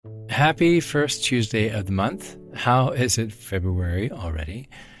Happy first Tuesday of the month. How is it February already?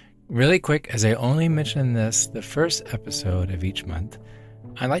 Really quick, as I only mention this the first episode of each month,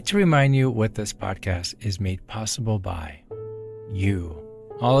 I'd like to remind you what this podcast is made possible by. You.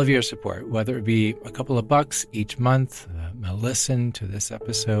 All of your support, whether it be a couple of bucks each month, a listen to this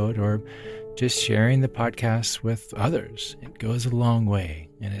episode, or just sharing the podcast with others. It goes a long way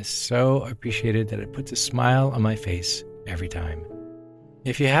and is so appreciated that it puts a smile on my face every time.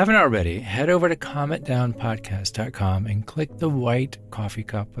 If you haven't already, head over to calmitdownpodcast.com and click the white coffee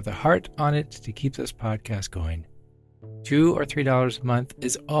cup with a heart on it to keep this podcast going. $2 or $3 a month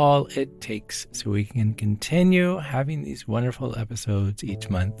is all it takes so we can continue having these wonderful episodes each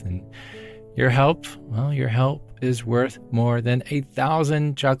month. And your help is worth more than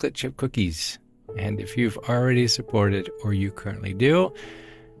 1,000 chocolate chip cookies. And if you've already supported or you currently do,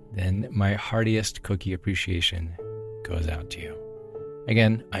 then my heartiest cookie appreciation goes out to you.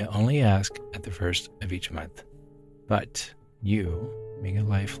 Again, I only ask at the first of each month, but you make a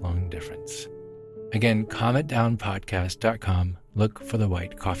lifelong difference. Again, calmitdownpodcast.com. Look for the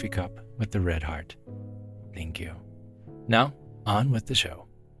white coffee cup with the red heart. Thank you. Now, on with the show.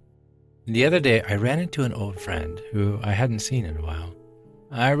 The other day, I ran into an old friend who I hadn't seen in a while.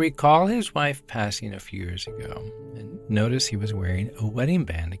 I recall his wife passing a few years ago and noticed he was wearing a wedding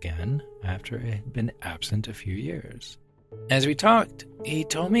band again after it had been absent a few years. As we talked, he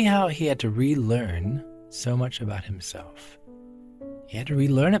told me how he had to relearn so much about himself. He had to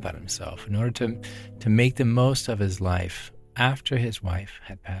relearn about himself in order to make the most of his life after his wife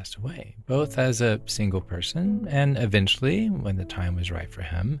had passed away, both as a single person and eventually, when the time was right for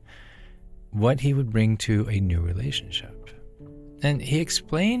him, what he would bring to a new relationship. And he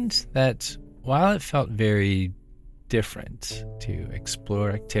explained that while it felt very different to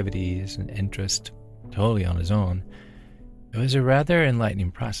explore activities and interests totally on his own, it was a rather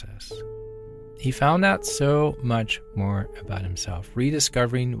enlightening process. He found out so much more about himself,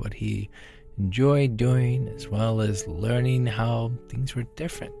 rediscovering what he enjoyed doing, as well as learning how things were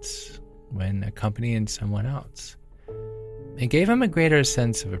different when accompanying someone else. It gave him a greater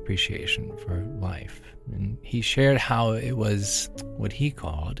sense of appreciation for life, and he shared how it was what he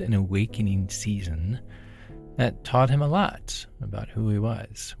called an awakening season that taught him a lot about who he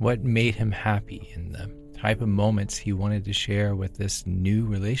was, what made him happy, and the type of moments he wanted to share with this new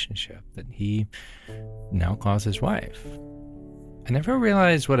relationship that he now calls his wife. I never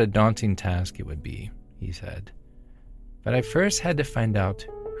realized what a daunting task it would be, he said, but I first had to find out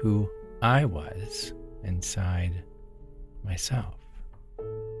who I was inside myself.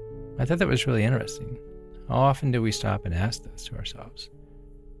 I thought that was really interesting. How often do we stop and ask this to ourselves?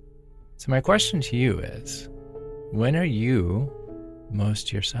 So my question to you is, when are you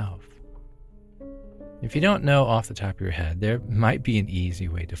most yourself? If you don't know off the top of your head, there might be an easy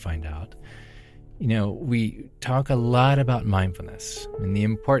way to find out. We talk a lot about mindfulness and the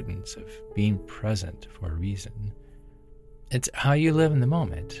importance of being present for a reason. It's how you live in the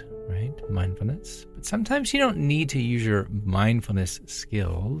moment, right? Mindfulness. But sometimes you don't need to use your mindfulness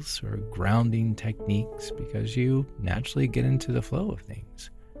skills or grounding techniques because you naturally get into the flow of things.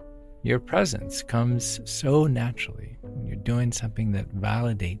 Your presence comes so naturally when you're doing something that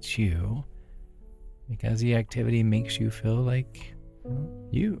validates you, because the activity makes you feel like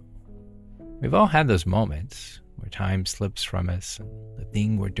you. We've all had those moments where time slips from us and the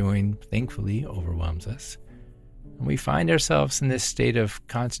thing we're doing, thankfully, overwhelms us. And we find ourselves in this state of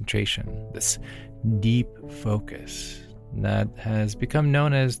concentration, this deep focus that has become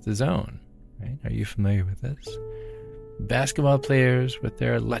known as the zone, right? Are you familiar with this? Basketball players with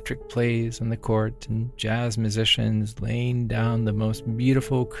their electric plays on the court and jazz musicians laying down the most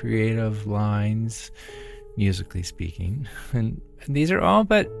beautiful creative lines, musically speaking. And these are all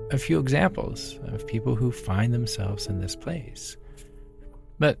but a few examples of people who find themselves in this place.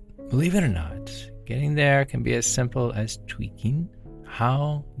 But believe it or not, getting there can be as simple as tweaking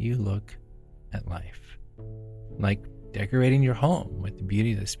how you look at life. Like decorating your home with the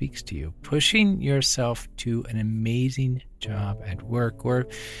beauty that speaks to you, pushing yourself to an amazing job at work, or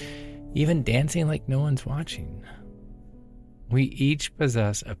even dancing like no one's watching. We each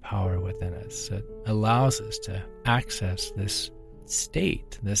possess a power within us that allows us to access this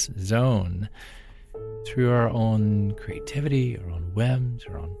state, this zone, through our own creativity, our own whims,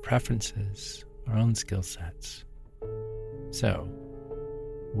 our own preferences, our own skill sets. So,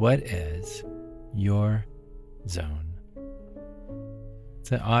 what is your zone?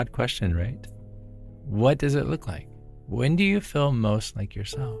 It's an odd question, right? What does it look like? When do you feel most like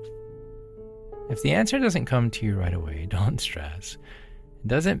yourself? If the answer doesn't come to you right away, don't stress. It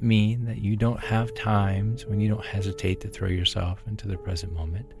doesn't mean that you don't have times when you don't hesitate to throw yourself into the present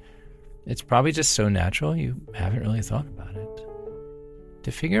moment, it's probably just so natural you haven't really thought about it.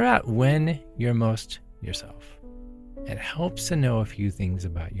 To figure out when you're most yourself, it helps to know a few things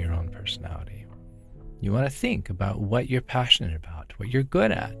about your own personality. You want to think about what you're passionate about, what you're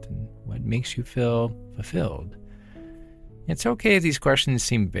good at, and what makes you feel fulfilled. It's okay if these questions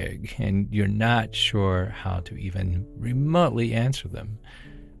seem big and you're not sure how to even remotely answer them.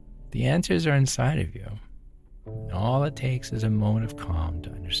 The answers are inside of you. And all it takes is a moment of calm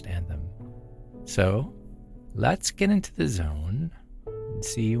to understand them. So, let's get into the zone and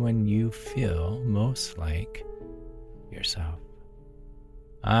see when you feel most like yourself.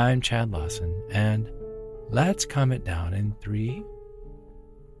 I'm Chad Lawson, and let's calm it down in 3,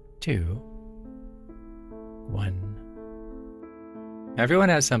 2, 1. Everyone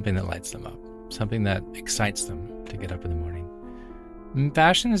has something that lights them up, something that excites them to get up in the morning. And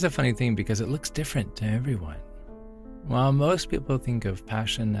passion is a funny thing because it looks different to everyone. While most people think of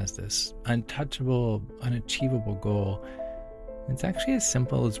passion as this untouchable, unachievable goal, it's actually as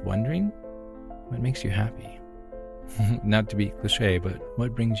simple as wondering what makes you happy. Not to be cliche, but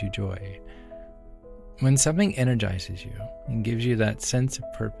what brings you joy? When something energizes you and gives you that sense of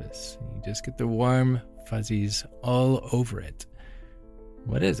purpose, you just get the warm fuzzies all over it.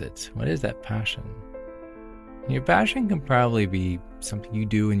 What is it? What is that passion? Your passion can probably be something you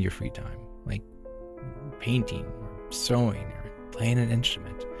do in your free time, like painting or sewing or playing an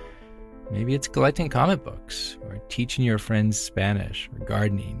instrument. Maybe it's collecting comic books or teaching your friends Spanish or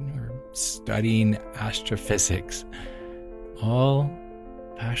gardening or studying astrophysics. All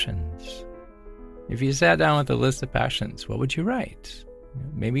passions. If you sat down with a list of passions, what would you write?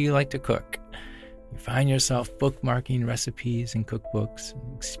 Maybe you like to cook. You find yourself bookmarking recipes and cookbooks,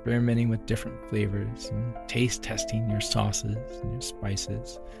 and experimenting with different flavors, and taste testing your sauces and your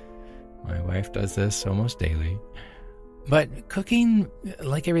spices. My wife does this almost daily. But cooking,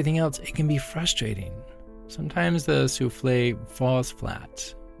 like everything else, it can be frustrating. Sometimes the souffle falls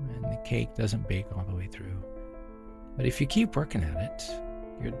flat, and the cake doesn't bake all the way through. But if you keep working at it,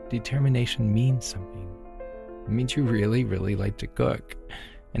 your determination means something. It means you really, really like to cook.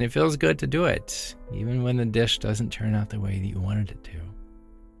 And it feels good to do it, even when the dish doesn't turn out the way that you wanted it to.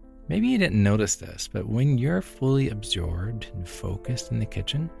 Maybe you didn't notice this, but when you're fully absorbed and focused in the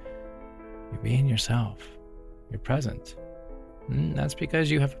kitchen, you're being yourself. You're present. And that's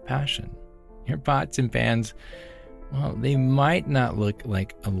because you have a passion. Your pots and pans, well, they might not look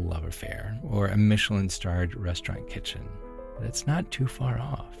like a love affair or a Michelin-starred restaurant kitchen, but it's not too far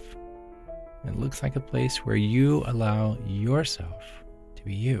off. It looks like a place where you allow yourself to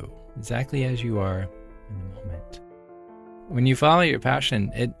be you, exactly as you are in the moment. When you follow your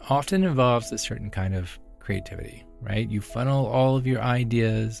passion, it often involves a certain kind of creativity, right? You funnel all of your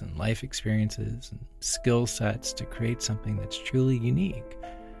ideas and life experiences and skill sets to create something that's truly unique.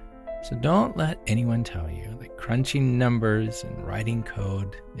 So don't let anyone tell you that crunching numbers and writing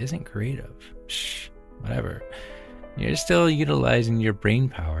code isn't creative. Whatever. You're still utilizing your brain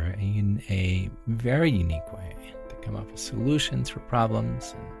power in a very unique way to come up with solutions for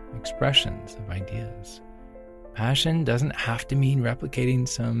problems and expressions of ideas. Passion doesn't have to mean replicating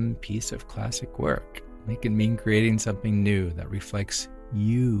some piece of classic work. It can mean creating something new that reflects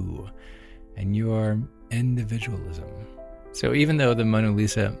you and your individualism. So even though the Mona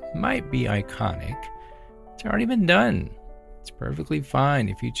Lisa might be iconic, it's already been done. It's perfectly fine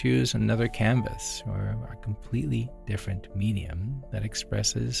if you choose another canvas or a completely different medium that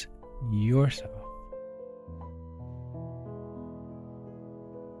expresses yourself.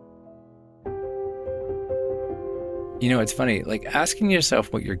 You know, it's funny, like asking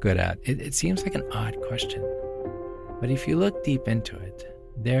yourself what you're good at, it seems like an odd question. But if you look deep into it,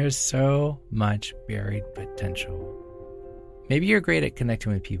 there's so much buried potential. Maybe you're great at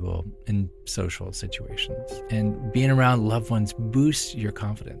connecting with people in social situations, and being around loved ones boosts your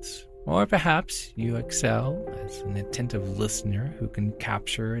confidence. Or perhaps you excel as an attentive listener who can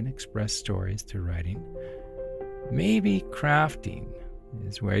capture and express stories through writing. Maybe crafting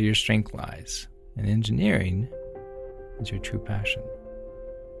is where your strength lies, and engineering is your true passion.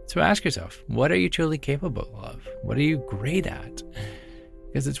 So ask yourself, what are you truly capable of? What are you great at?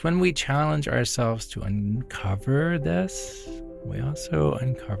 Because it's when we challenge ourselves to uncover this, we also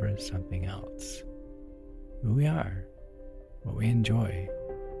uncover something else. Who we are, what we enjoy,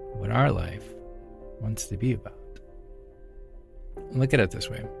 what our life wants to be about. Look at it this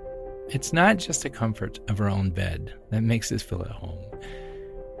way. It's not just the comfort of our own bed that makes us feel at home.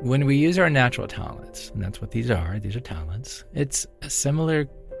 When we use our natural talents, and that's what these are talents, it's a similar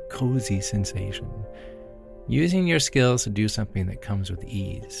cozy sensation. Using your skills to do something that comes with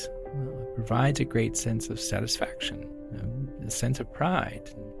ease, well, it provides a great sense of satisfaction, a sense of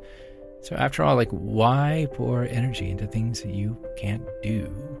pride. So after all, why pour energy into things that you can't do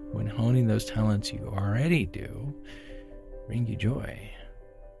when honing those talents you already do bring you joy?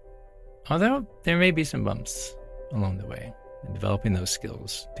 Although there may be some bumps along the way in developing those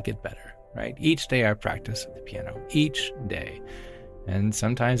skills to get better, right? Each day I practice at the piano, each day. And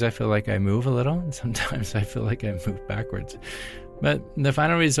sometimes I feel like I move a little, and sometimes I feel like I move backwards. But the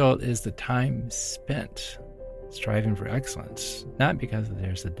final result is the time spent striving for excellence, not because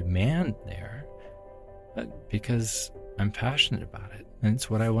there's a demand there, but because I'm passionate about it. And it's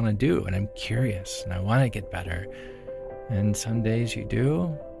what I want to do, and I'm curious, and I want to get better. And some days you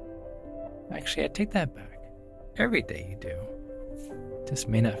do. Actually, I take that back. Every day you do. It just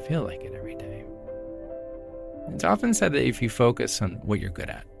may not feel like it every day. It's often said that if you focus on what you're good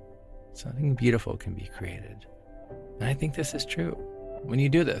at, something beautiful can be created. And I think this is true. When you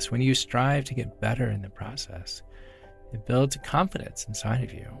do this, when you strive to get better in the process, it builds a confidence inside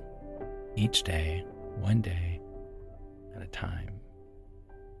of you. Each day, one day at a time.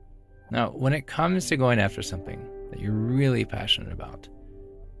 Now, when it comes to going after something that you're really passionate about,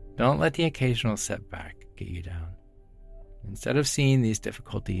 don't let the occasional setback get you down. Instead of seeing these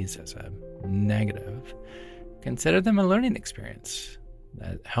difficulties as a negative, consider them a learning experience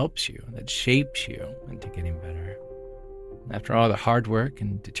that helps you, that shapes you into getting better. After all the hard work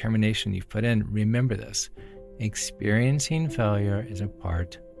and determination you've put in, remember this. Experiencing failure is a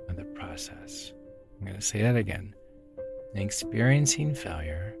part of the process. I'm going to say that again. Experiencing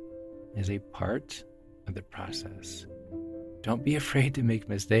failure is a part of the process. Don't be afraid to make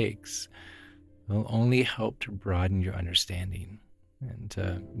mistakes. It will only help to broaden your understanding and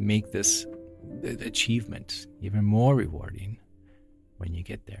to make this achievement even more rewarding when you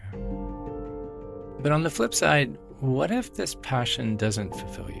get there. But on the flip side, what if this passion doesn't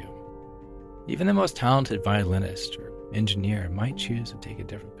fulfill you? Even the most talented violinist or engineer might choose to take a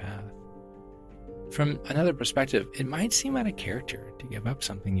different path. From another perspective, it might seem out of character to give up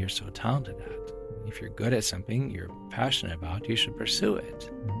something you're so talented at. If you're good at something you're passionate about, you should pursue it,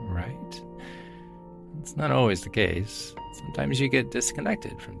 right? It's not always the case. Sometimes you get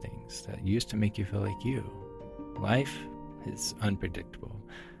disconnected from things that used to make you feel like you. Life is unpredictable.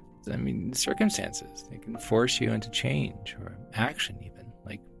 Circumstances, they can force you into change or action even,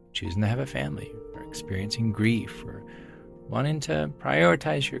 like choosing to have a family or experiencing grief or wanting to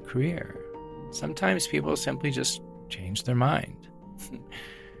prioritize your career. Sometimes people simply just change their mind.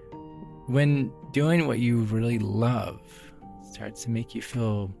 When doing what you really love starts to make you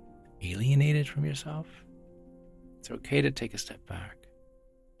feel alienated from yourself, it's okay to take a step back.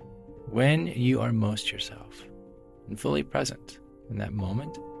 When you are most yourself and fully present in that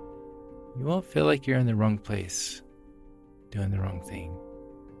moment, you won't feel like you're in the wrong place, doing the wrong thing.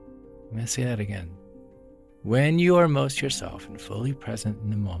 I'm going to say that again. When you are most yourself and fully present in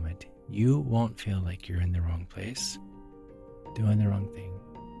the moment, you won't feel like you're in the wrong place, doing the wrong thing.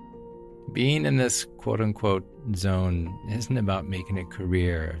 Being in this quote-unquote zone isn't about making a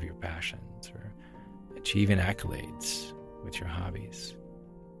career of your passions or achieving accolades with your hobbies.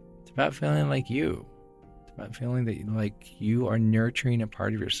 It's about feeling like you. It's about feeling that you are nurturing a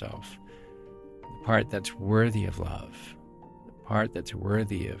part of yourself, the part that's worthy of love, the part that's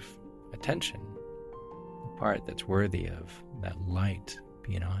worthy of attention, the part that's worthy of that light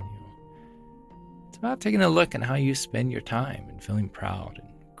being on you. It's about taking a look at how you spend your time and feeling proud and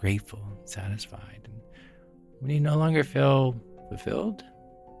grateful and satisfied. And when you no longer feel fulfilled,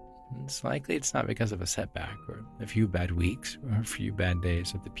 it's likely it's not because of a setback or a few bad weeks or a few bad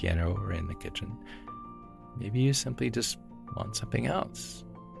days at the piano or in the kitchen. Maybe you simply just want something else.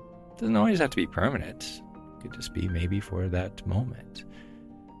 It doesn't always have to be permanent. It could just be maybe for that moment.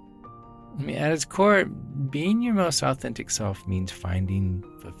 At its core, being your most authentic self means finding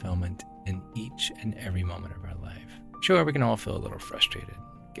fulfillment in each and every moment of our life. Sure, we can all feel a little frustrated,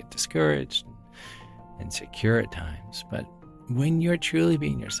 get discouraged, and insecure at times, but when you're truly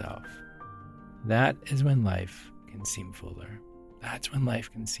being yourself, that is when life can seem fuller. That's when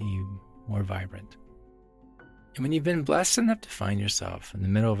life can seem more vibrant. And when you've been blessed enough to find yourself in the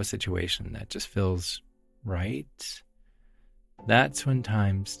middle of a situation that just feels right, that's when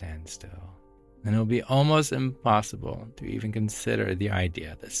time stands still. And it'll be almost impossible to even consider the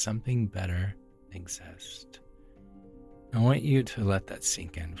idea that something better exists. I want you to let that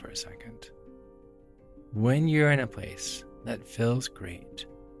sink in for a second. When you're in a place that feels great,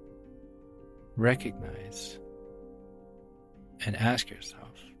 recognize and ask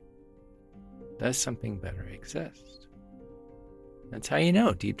yourself, does something better exist? That's how you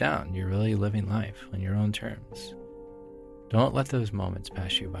know deep down you're really living life on your own terms. Don't let those moments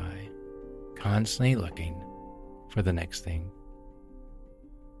pass you by, constantly looking for the next thing.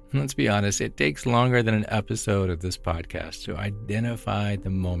 Let's be honest, it takes longer than an episode of this podcast to identify the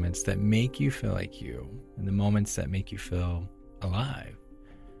moments that make you feel like you and the moments that make you feel alive.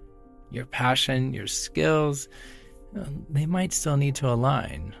 Your passion, your skills, they might still need to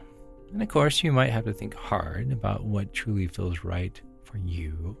align. And of course, you might have to think hard about what truly feels right for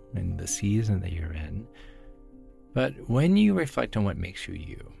you in the season that you're in. But when you reflect on what makes you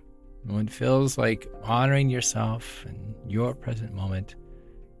you, what feels like honoring yourself and your present moment,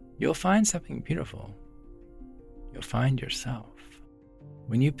 you'll find something beautiful. You'll find yourself.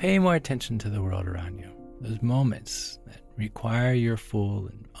 When you pay more attention to the world around you, those moments that require your full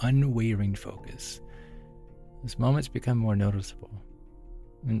and unwavering focus, those moments become more noticeable.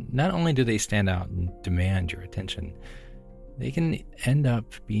 And not only do they stand out and demand your attention, they can end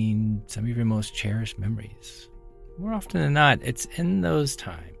up being some of your most cherished memories. More often than not, it's in those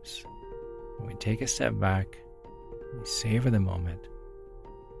times when we take a step back, we savor the moment,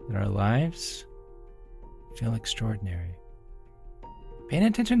 that our lives feel extraordinary. Paying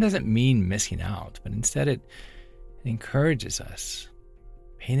attention doesn't mean missing out, but instead it encourages us.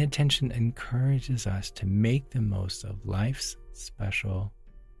 Paying attention encourages us to make the most of life's special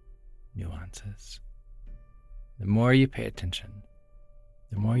nuances. The more you pay attention,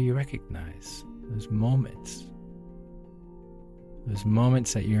 the more you recognize those moments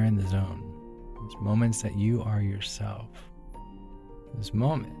that you're in the zone, those moments that you are yourself, those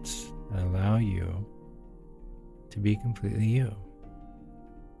moments that allow you to be completely you.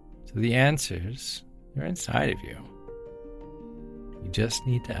 So the answers are inside of you. You just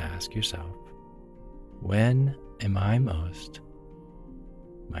need to ask yourself, when am I most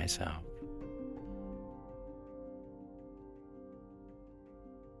myself?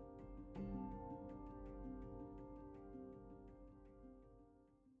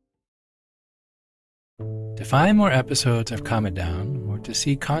 To find more episodes of Calm It Down, or to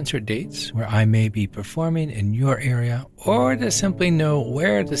see concert dates where I may be performing in your area, or to simply know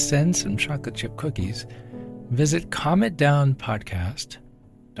where to send some chocolate chip cookies, visit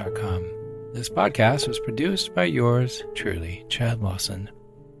calmitdownpodcast.com. This podcast was produced by yours truly, Chad Lawson,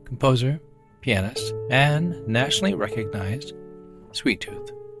 composer, pianist, and nationally recognized sweet tooth.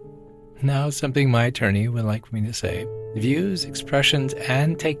 Now, something my attorney would like me to say. The views, expressions,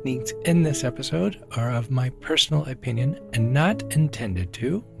 and techniques in this episode are of my personal opinion and not intended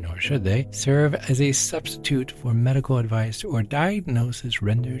to, nor should they, serve as a substitute for medical advice or diagnosis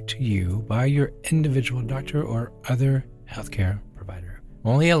rendered to you by your individual doctor or other healthcare provider.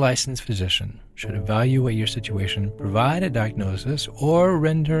 Only a licensed physician should evaluate your situation, provide a diagnosis, or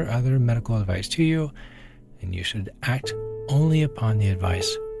render other medical advice to you, and you should act only upon the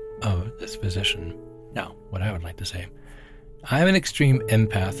advice of this physician. Now, what I would like to say, I'm an extreme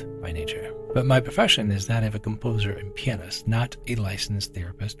empath by nature, but my profession is that of a composer and pianist, not a licensed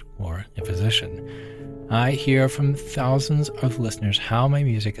therapist or a physician. I hear from thousands of listeners how my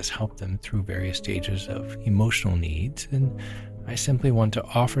music has helped them through various stages of emotional needs, and I simply want to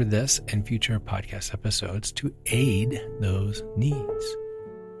offer this and future podcast episodes to aid those needs.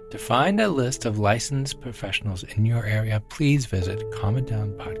 To find a list of licensed professionals in your area, please visit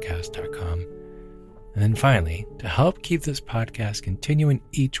calmitdownpodcast.com. And then finally, to help keep this podcast continuing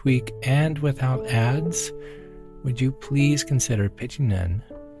each week and without ads, would you please consider pitching in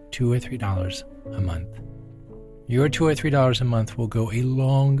 $2 or $3 a month? Your $2 or $3 a month will go a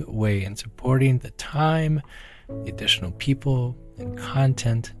long way in supporting the time, the additional people, and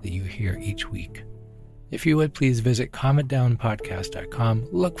content that you hear each week. If you would, please visit calmitdownpodcast.com,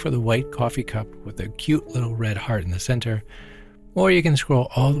 look for the white coffee cup with a cute little red heart in the center, or you can scroll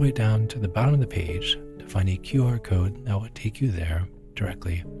all the way down to the bottom of the page to find a QR code that will take you there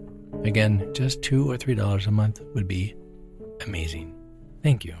directly. Again, just $2 or $3 a month would be amazing.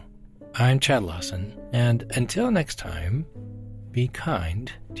 Thank you. I'm Chad Lawson, and until next time, be kind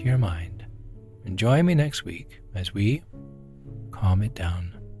to your mind. And join me next week as we calm it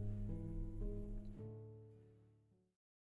down.